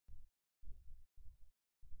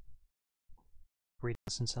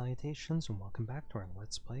Greetings and salutations, and welcome back to our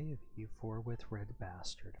Let's Play of EU4 with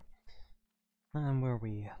RedBstrd. Where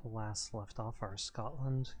we last left off our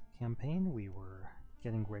Scotland campaign, we were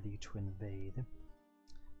getting ready to invade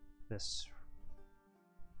this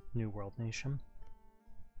New World nation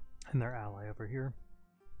and their ally over here.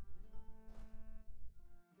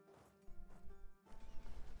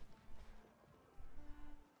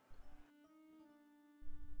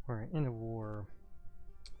 We're in a war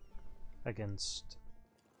against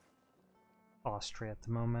Austria at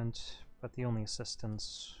the moment, but the only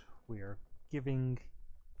assistance we are giving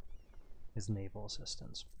is naval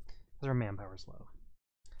assistance, because our manpower is low.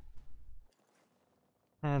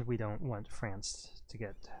 And we don't want France to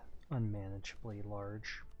get unmanageably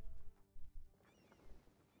large,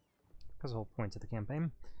 because the whole point of the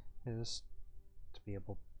campaign is to be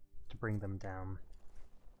able to bring them down.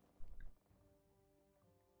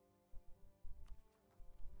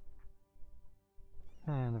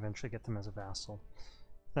 And eventually get them as a vassal.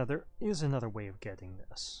 Now there is another way of getting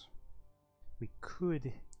this. We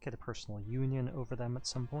could get a personal union over them at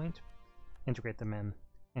some point, integrate them in,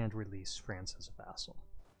 and release France as a vassal.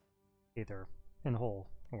 Either in whole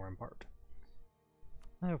or in part.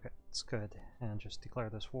 Okay, let's go ahead and just declare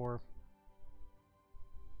this war.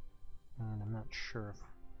 And I'm not sure if...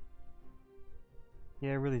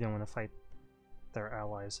 Yeah, I really don't want to fight their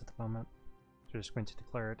allies at the moment. So we're just going to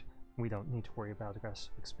declare it. We don't need to worry about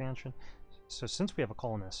aggressive expansion. So since we have a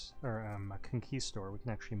colonist, or a conquistador, we can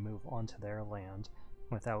actually move onto their land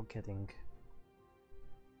without getting...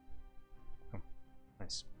 Oh,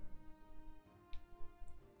 nice.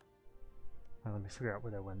 Well, let me figure out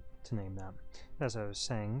what I want to name that. As I was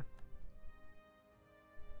saying,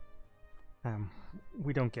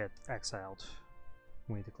 we don't get exiled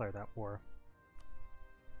when we declare that war.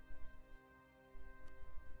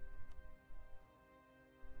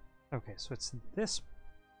 Okay, so it's this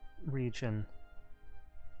region,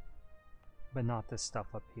 but not this stuff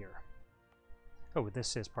up here. Oh,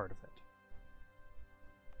 this is part of it.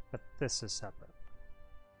 But this is separate.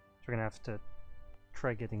 So we're gonna have to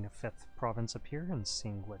try getting a 5th province up here and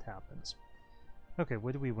seeing what happens. Okay,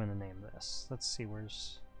 what do we want to name this? Let's see,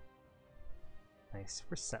 where's... Nice,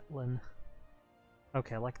 we're settling.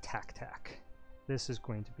 Okay, I like Tac-Tac. This is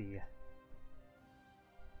going to be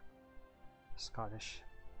Scottish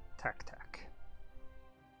Tac-Tac.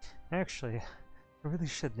 Actually, I really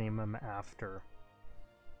should name them after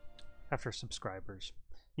subscribers.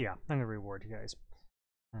 Yeah, I'm gonna reward you guys.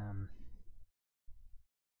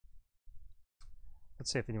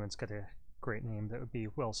 Let's see if anyone's got a great name that would be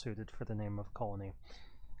well suited for the name of a colony.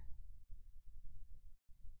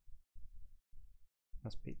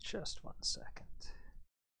 Must be just 1 second.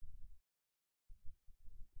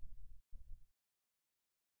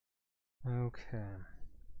 Okay.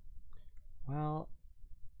 Well,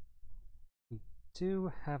 we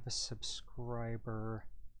do have a subscriber.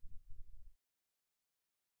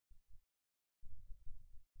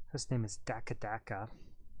 His name is Daka.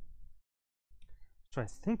 So I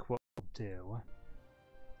think what we'll do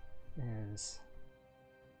is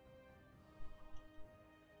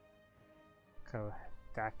go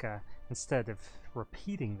Daka instead of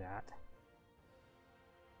repeating that.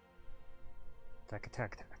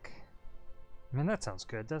 Tac-Tac. I mean, that sounds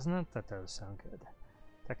good, doesn't it? That does sound good.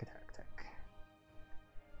 Tac-Tac.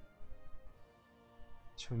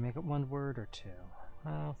 Should we make it 1 word or 2?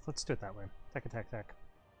 Well, let's do it that way. Tac-Tac.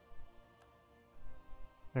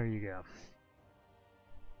 There you go.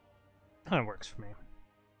 That works for me.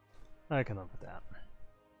 I can live with that.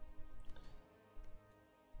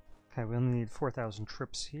 Okay, we only need 4,000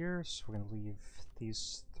 troops here, so we're going to leave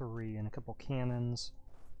these 3 and a couple cannons.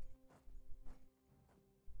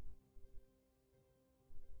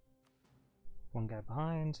 One guy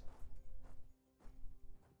behind.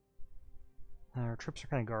 Our troops are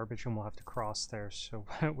kind of garbage and we'll have to cross there, so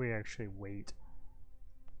why don't we actually wait?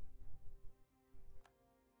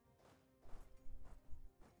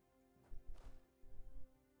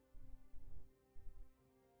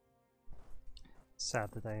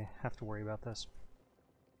 Sad that I have to worry about this.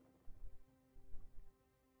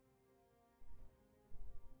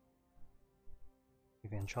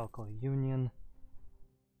 Evangelical Union.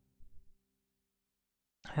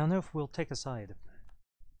 I don't know if we'll take a side.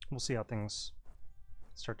 We'll see how things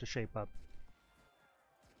start to shape up.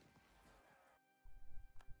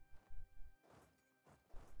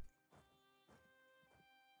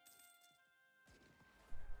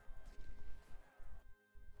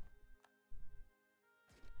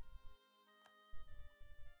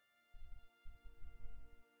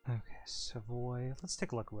 Okay, Savoy. Let's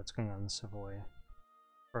take a look at what's going on in Savoy.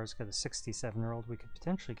 First, get a 67-year-old. We could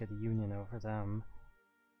potentially get a union over them.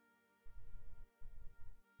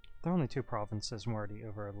 They're only 2 provinces and we're already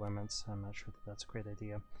over our limits. I'm not sure that that's a great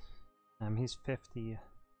idea. He's 50.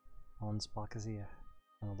 Allensbach, is he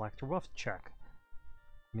an elector? We'll have to check.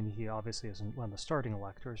 I mean, he obviously isn't one of the starting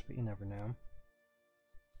electors, but you never know.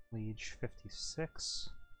 Liege, 56.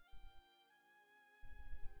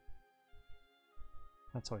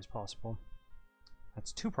 That's always possible.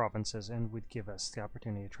 That's 2 provinces and would give us the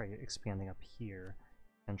opportunity to try expanding up here,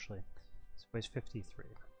 potentially. So he's 53.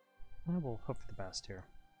 And we'll hope for the best here.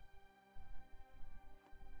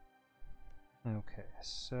 Okay,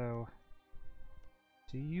 so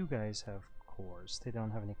do you guys have cores? They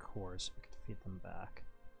don't have any cores, so we could feed them back.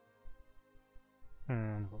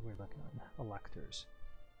 And what we're looking at, electors.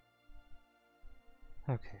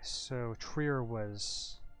 Okay, so Trier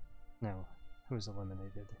was... no, who was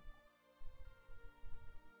eliminated?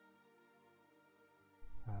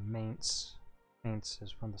 Mainz. Mainz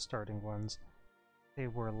is one of the starting ones. They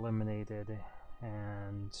were eliminated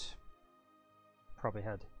and probably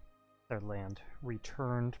had their land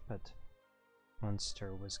returned, but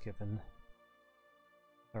Munster was given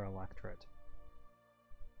their electorate.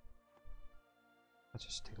 Let's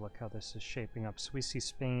just take a look how this is shaping up. So we see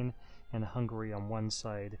Spain and Hungary on one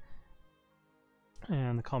side,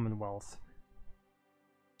 and the Commonwealth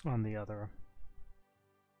on the other.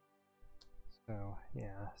 So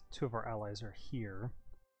yeah, 2 of our allies are here,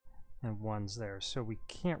 and 1's there, so we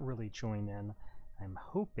can't really join in. I'm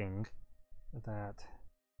hoping that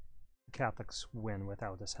the Catholics win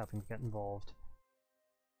without us having to get involved,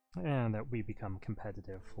 and that we become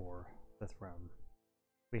competitive for the throne.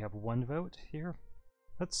 We have 1 vote here.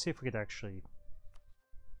 Let's see if we could actually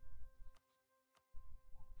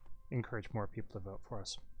encourage more people to vote for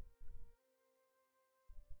us.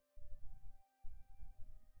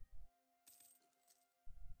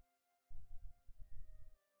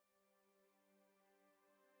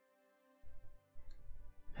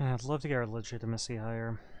 I'd love to get our legitimacy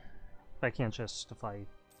higher, but I can't justify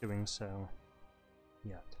doing so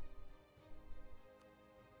yet.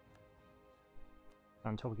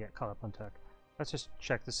 Until we get caught up on tech. Let's just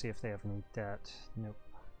check to see if they have any debt. Nope.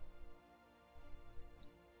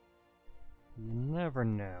 You never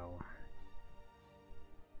know.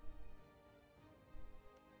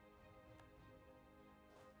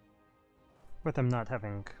 With them not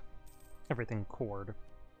having everything cored,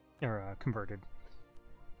 or converted,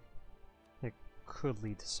 it could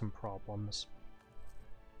lead to some problems.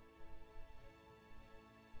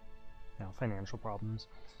 Financial problems.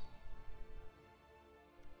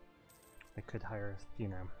 They could hire, you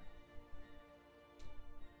know,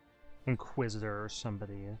 Inquisitor or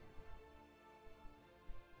somebody.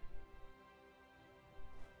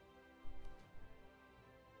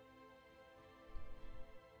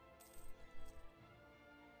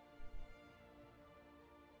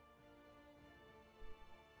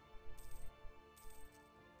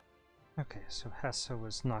 Okay, so Hesse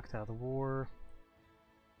was knocked out of the war.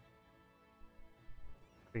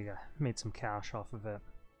 We made some cash off of it.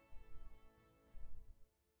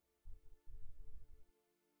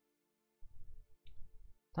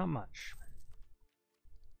 Not much.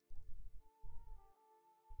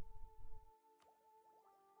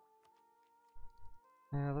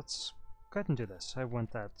 Let's go ahead and do this. I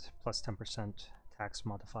want that plus 10% tax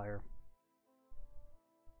modifier.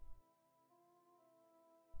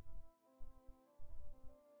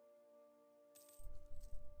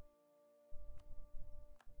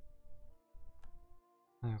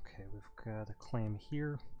 Okay, we've got a claim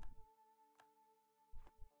here.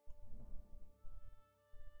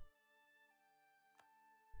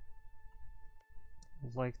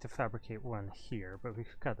 I'd like to fabricate one here, but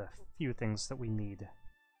we've got a few things that we need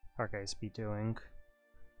our guys be doing.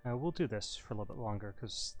 We'll do this for a little bit longer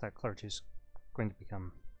because that clergy is going to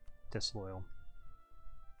become disloyal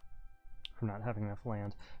from not having enough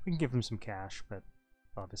land. We can give them some cash, but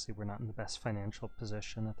obviously we're not in the best financial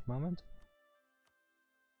position at the moment.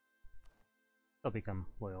 They'll become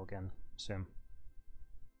loyal again soon.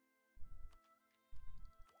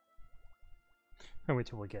 I'll wait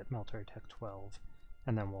till we get military tech 12,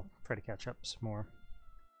 and then we'll try to catch up some more.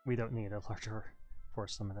 We don't need a larger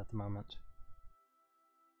force limit at the moment.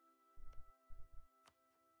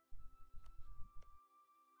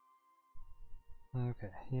 Okay,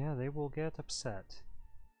 yeah, they will get upset.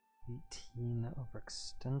 18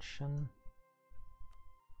 overextension.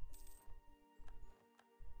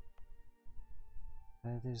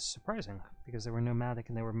 That is surprising, because they were nomadic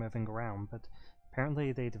and they were moving around, but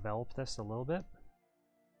apparently they developed this a little bit,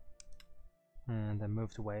 and then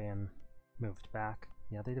moved away and moved back.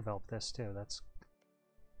 Yeah, they developed this too. That's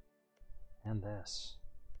And this.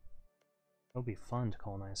 It'll be fun to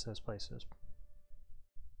colonize those places.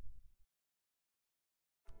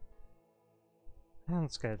 And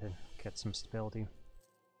let's go ahead and get some stability.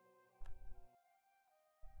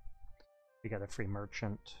 We got a free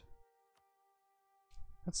merchant.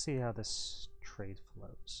 Let's see how this trade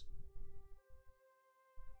flows.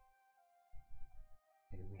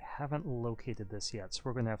 Okay, we haven't located this yet, so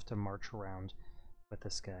we're going to have to march around with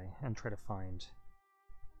this guy and try to find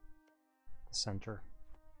the center.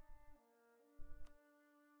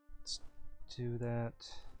 Let's do that.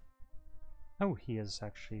 Oh, he is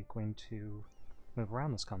actually going to move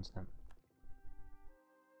around this continent.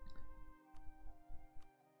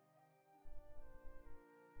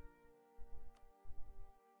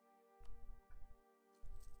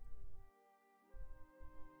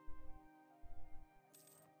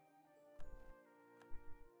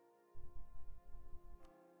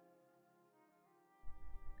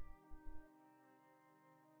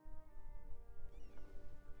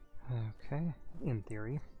 Okay, in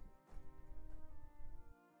theory.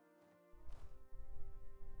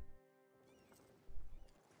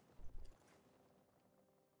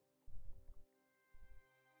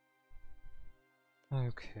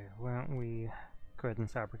 Okay, why don't we go ahead and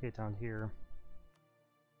fabricate down here.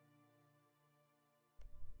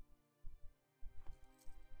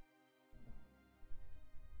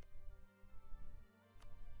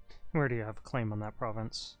 Where do you have a claim on that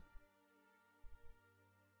province?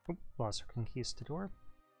 Oh, lost our conquistador.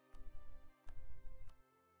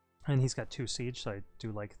 And he's got 2 siege, so I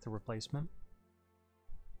do like the replacement.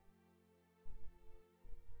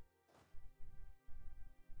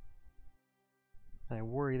 I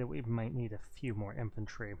worry that we might need a few more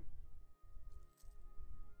infantry.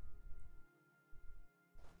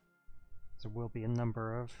 There will be a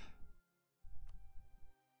number of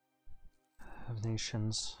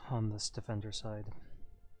nations on this defender side.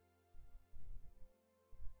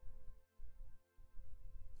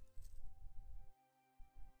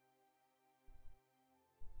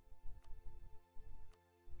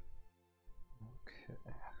 Okay,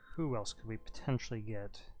 who else could we potentially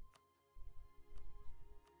get?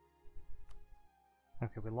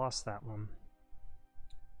 Okay, we lost that one.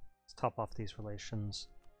 Let's top off these relations.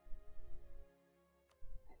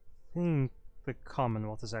 I think the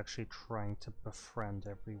Commonwealth is actually trying to befriend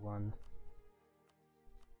everyone.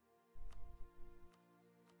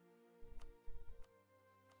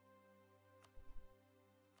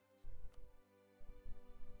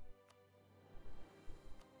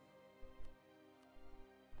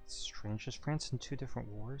 It's strange, is France in 2 different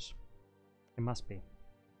wars? It must be.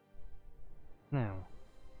 Now,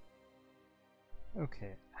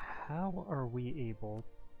 okay, how are we able...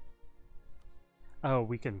 Oh,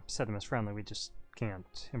 we can set them as friendly, we just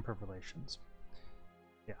can't improve relations.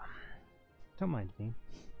 Yeah, don't mind me.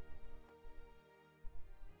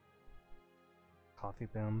 Coffee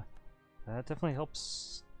boom. That definitely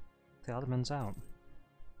helps the Ottomans out.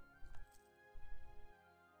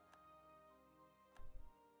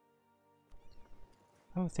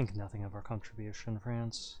 I would think nothing of our contribution,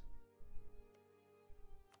 France.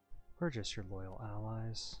 We're just your loyal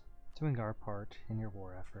allies, doing our part in your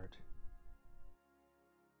war effort.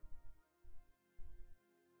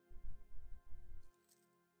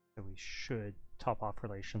 So we should top off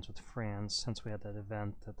relations with France, since we had that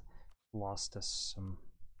event that lost us some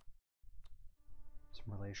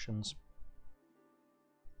relations.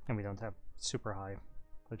 And we don't have super high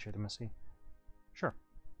legitimacy. Sure,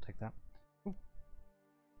 take that. Ooh.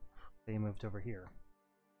 They moved over here.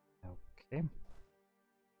 Okay.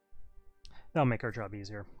 That'll make our job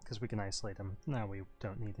easier, because we can isolate them. Now we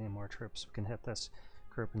don't need any more troops. We can hit this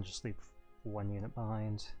group and just leave 1 unit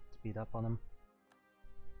behind to beat up on them.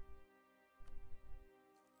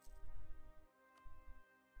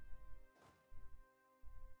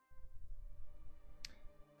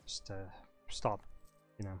 Just to stop,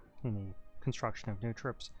 you know, any construction of new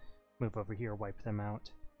troops. Move over here, wipe them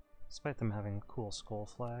out. Despite them having a cool skull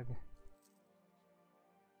flag.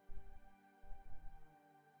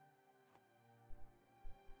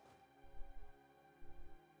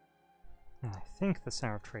 And I think the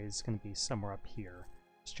center of trade is going to be somewhere up here,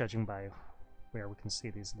 just judging by where we can see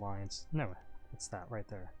these lines. No, it's that right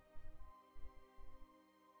there.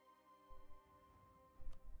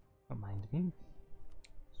 Don't mind me.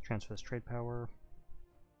 Let's transfer this trade power.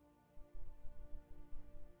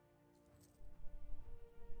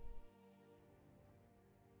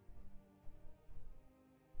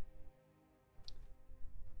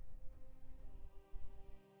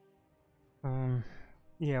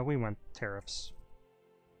 Yeah, we want tariffs.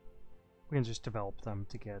 We can just develop them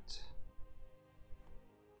to get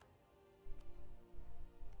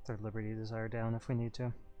their liberty desire down if we need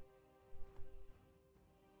to.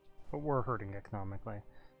 But we're hurting economically.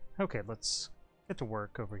 Okay, let's get to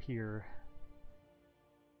work over here.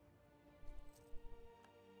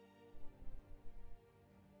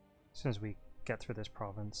 As soon as we get through this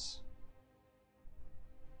province.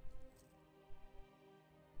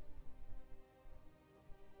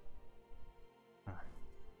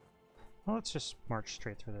 Well, let's just march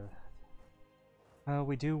straight through the...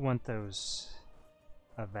 we do want those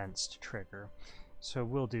events to trigger, so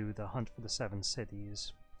we'll do the Hunt for the Seven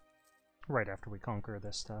Cities right after we conquer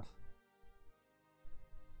this stuff.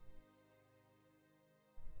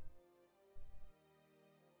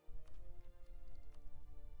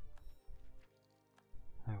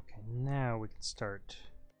 Okay, now we can start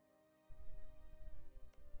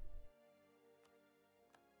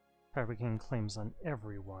fabricating claims on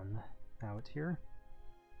everyone out here,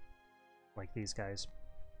 like these guys.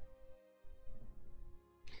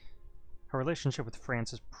 Our relationship with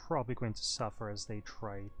France is probably going to suffer as they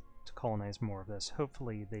try to colonize more of this.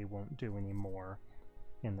 Hopefully they won't do any more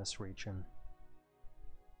in this region.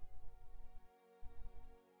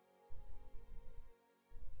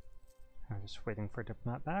 I'm just waiting for a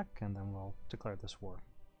diplomat back, and then we'll declare this war.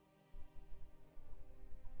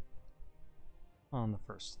 On the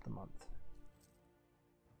 1st of the month.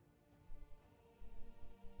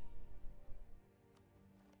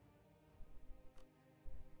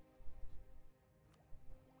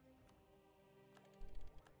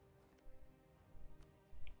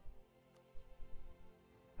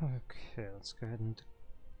 Okay, let's go ahead and...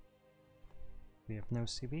 We have no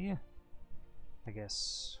CB. I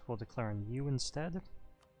guess we'll declare on you instead.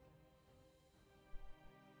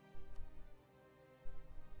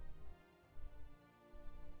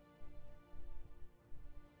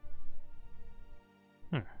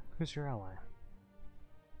 Who's your ally?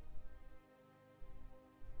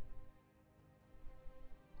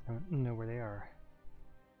 I don't know where they are.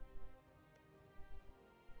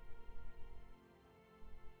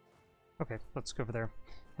 Okay, let's go over there.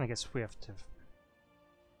 I guess we have to...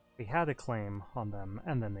 We had a claim on them,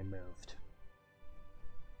 and then they moved.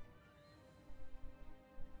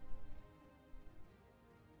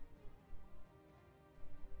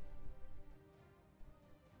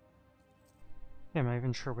 Yeah, I'm not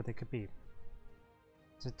even sure where they could be.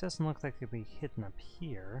 It doesn't look like they'd be hidden up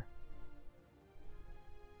here.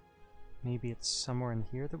 Maybe it's somewhere in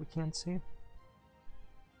here that we can't see?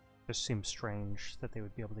 Just seems strange that they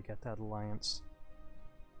would be able to get that alliance.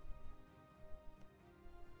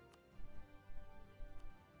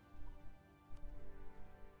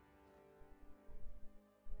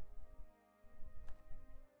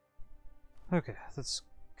 Okay, let's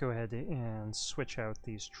go ahead and switch out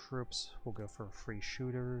these troops. We'll go for free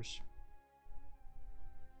shooters.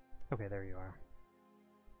 Okay, there you are.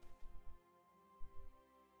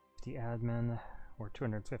 The admin, or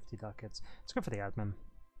 250 ducats. Let's go for the admin.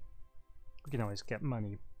 We can always get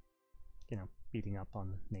money, you know, beating up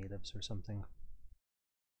on natives or something.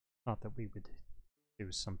 Not that we would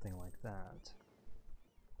do something like that.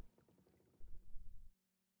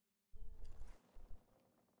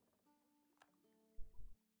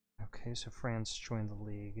 Okay, so France joined the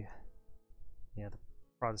League. Yeah, the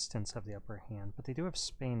Protestants have the upper hand, but they do have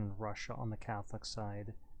Spain and Russia on the Catholic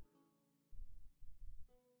side.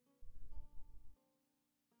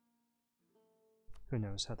 Who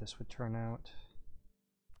knows how this would turn out?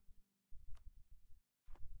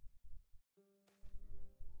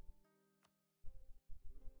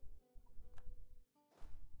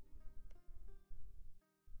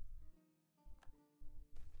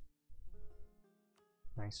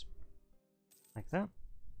 Nice. Like that.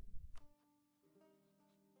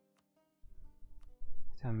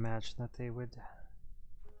 I don't imagine that they would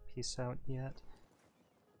peace out yet,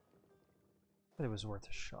 but it was worth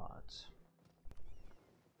a shot.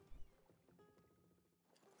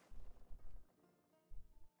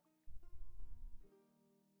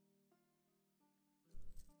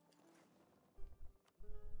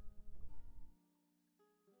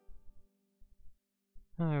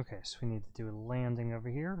 Okay, so we need to do a landing over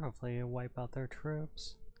here. Hopefully it'll wipe out their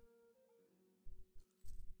troops.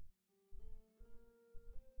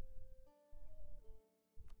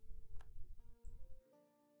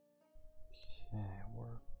 Okay,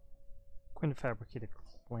 we're going to fabricate a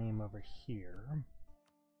claim over here.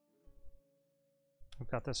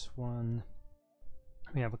 We've got this one.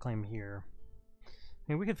 We have a claim here. I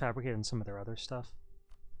mean, we could fabricate in some of their other stuff.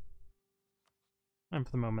 And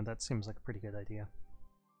for the moment, that seems like a pretty good idea.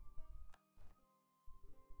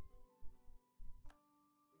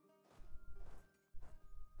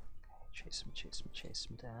 Okay, chase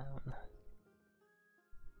him down.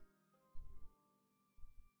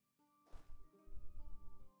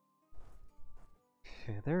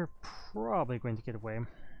 Okay, they're probably going to get away,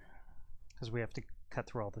 because we have to cut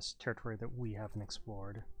through all this territory that we haven't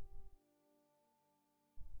explored.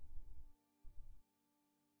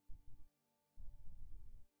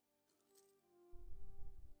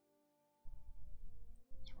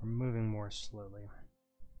 So we're moving more slowly.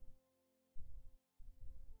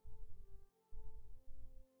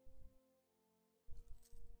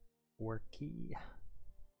 Worky,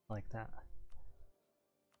 like that.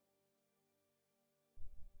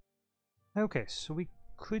 Okay, so we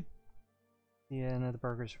could... Yeah, no, the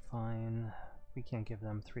burgers are fine. We can't give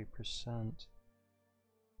them 3%.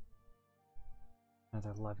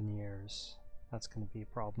 Another 11 years. That's going to be a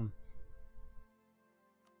problem.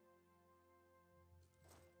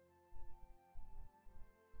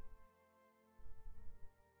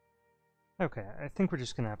 Okay, I think we're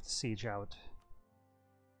just going to have to siege out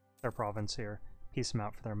their province here, piece them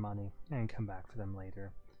out for their money, and come back for them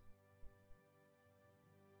later.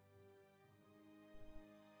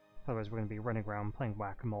 Otherwise we're going to be running around playing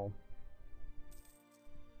whack-a-mole.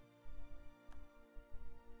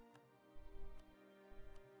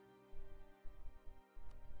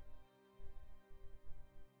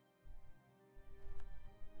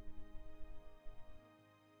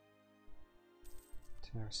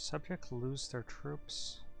 Did our subject lose their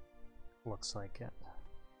troops? Looks like it.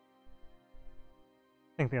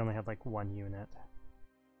 I think they only had like one unit.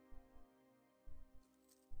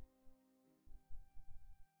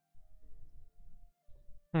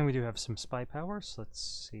 And we do have some spy power, so let's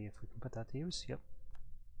see if we can put that to use. Yep.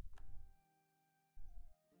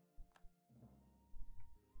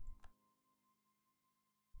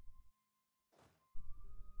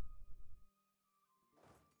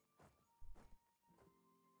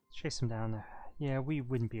 Chase him down. Yeah, we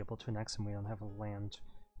wouldn't be able to annex him. We don't have a land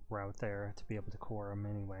route there to be able to core him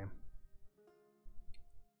anyway.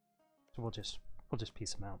 So we'll just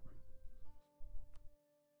piece him out.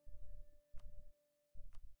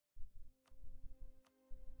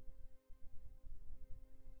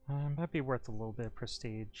 Might be worth a little bit of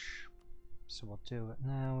prestige, so we'll do it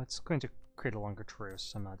now. It's going to create a longer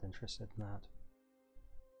truce. I'm not interested in that.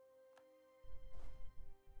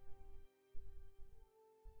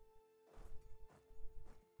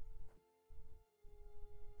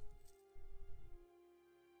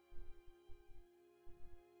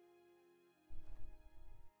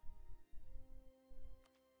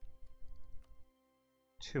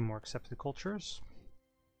 Two more accepted cultures.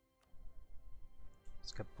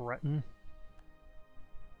 Let's get Breton.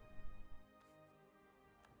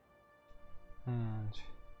 And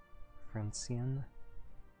Francian.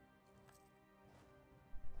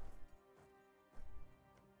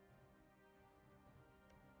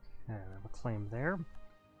 Okay, we have a claim there.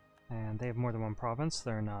 And they have more than one province.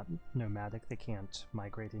 They're not nomadic. They can't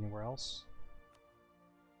migrate anywhere else.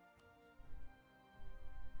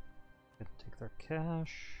 Take their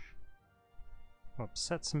cash. We'll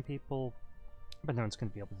upset some people, but no one's going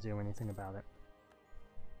to be able to do anything about it.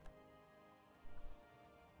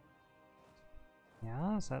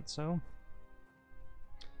 Yeah, is that so?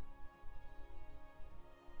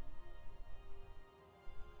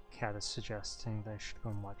 Cat is suggesting that I should go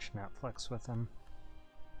and watch Netflix with him.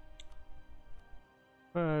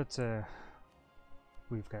 But,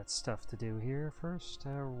 we've got stuff to do here first.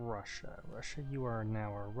 Russia. Russia, you are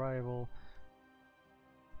now our rival.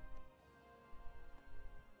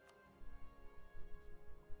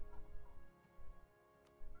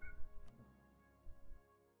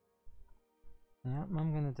 Yep,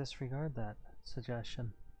 I'm going to disregard that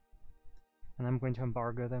suggestion. And I'm going to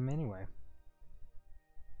embargo them anyway.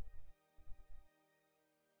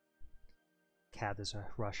 Cat is a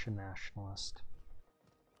Russian nationalist.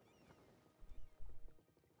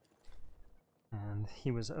 And he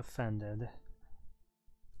was offended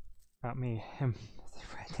about him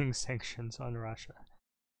threatening sanctions on Russia.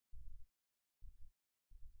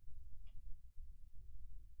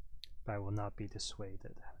 But I will not be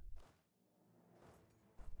dissuaded.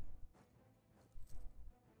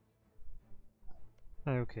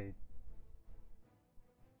 Okay.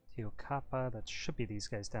 Tio Kappa, that should be these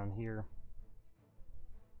guys down here.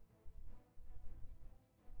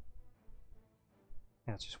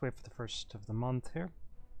 Yeah, let's just wait for the first of the month here,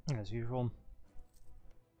 as usual.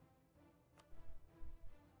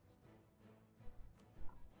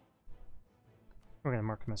 We're going to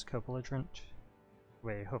mark him as co-belligerent.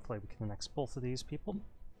 Wait, hopefully we can annex both of these people.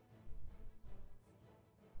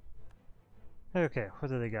 Okay, what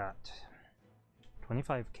do they got?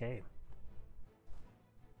 25k.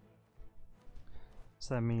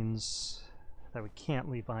 So that means that we can't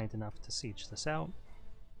leave behind enough to siege this out.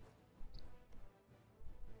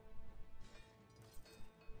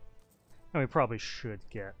 And we probably should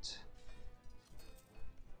get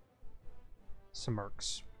some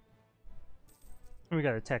mercs. We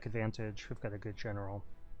got a tech advantage, we've got a good general.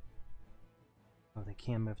 Oh, they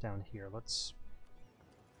can move down here. Let's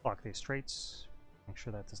block these straits, make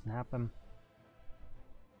sure that doesn't happen.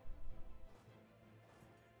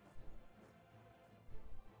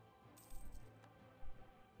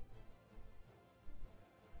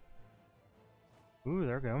 Ooh,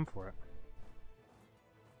 they're going for it.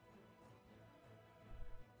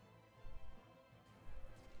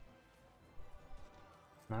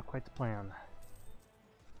 Not quite the plan.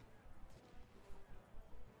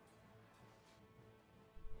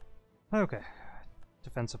 Okay.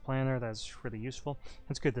 Defensive planner, that's really useful.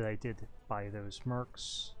 It's good that I did buy those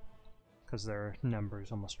mercs, because their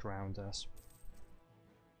numbers almost drowned us.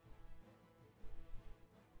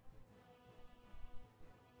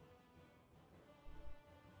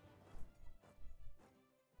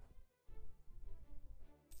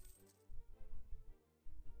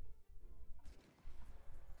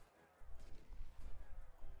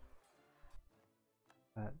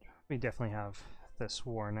 But we definitely have this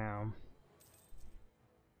war now.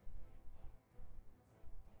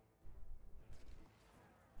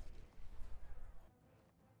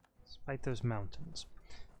 Despite those mountains.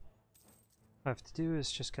 What I have to do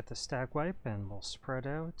is just get the stag wipe and we'll spread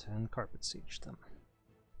out and carpet siege them.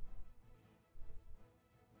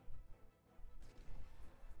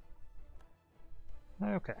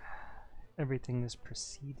 Okay. Everything is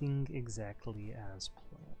proceeding exactly as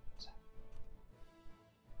planned.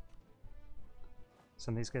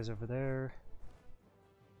 Send these guys over there.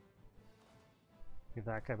 Leave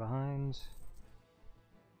that guy behind.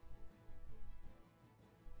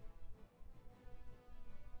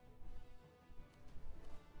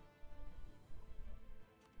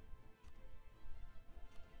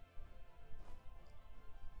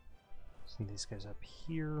 Send these guys up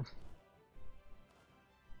here.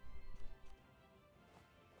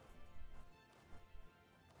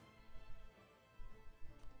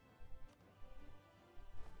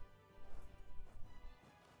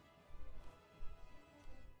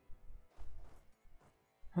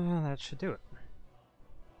 That should do it.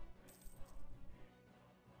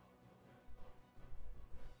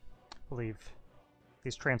 We'll leave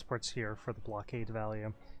these transports here for the blockade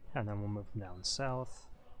value, and then we'll move them down south.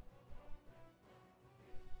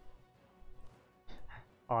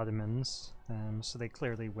 Ottomans, so they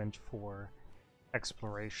clearly went for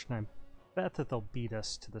exploration. I bet that they'll beat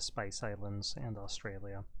us to the Spice Islands and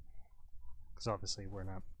Australia, because obviously we're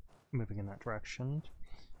not moving in that direction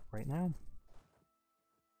right now.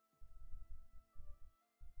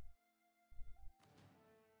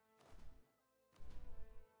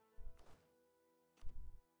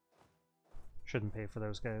 Shouldn't pay for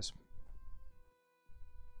those guys.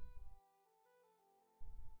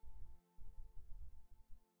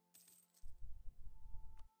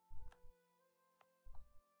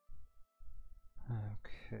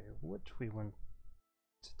 Okay, what do we want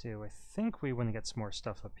to do? I think we want to get some more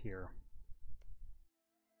stuff up here.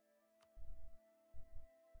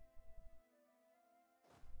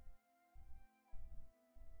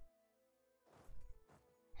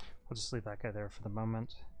 We'll just leave that guy there for the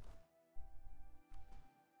moment.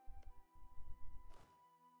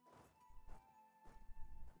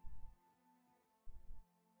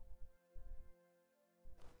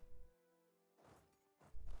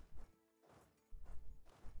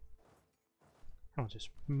 I'll just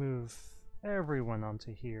move everyone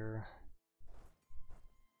onto here.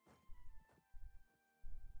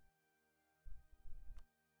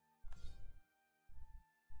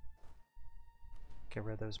 Get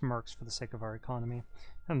rid of those mercs for the sake of our economy.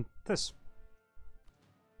 And this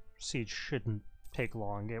siege shouldn't take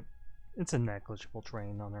long. It's a negligible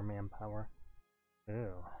drain on our manpower.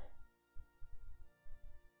 Ew.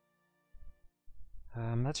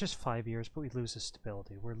 That's just 5 years, but we lose a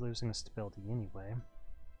stability. We're losing a stability anyway.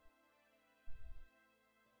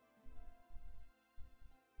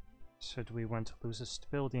 So do we want to lose a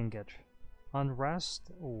stability and get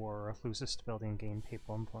unrest, or lose a stability and gain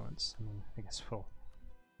papal influence? I mean, I guess we'll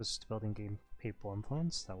lose stability and gain papal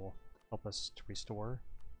influence. That will help us to restore.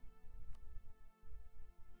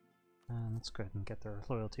 And let's go ahead and get their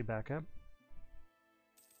loyalty back up.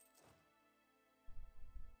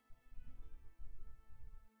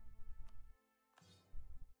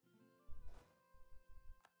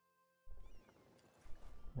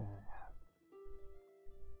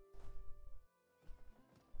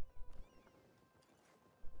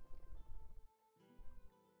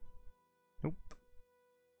 Nope.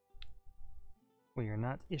 We are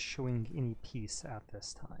not issuing any peace at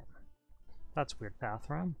this time. That's weird,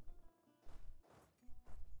 Pathram.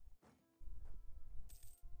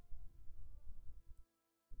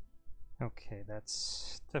 Okay,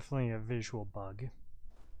 that's definitely a visual bug.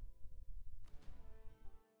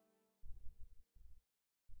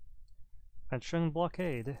 It's showing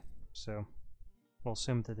blockade, so we'll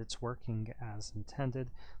assume that it's working as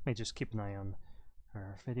intended. Let me just keep an eye on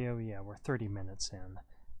our video. Yeah, we're 30 minutes in.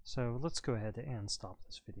 So let's go ahead and stop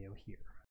this video here.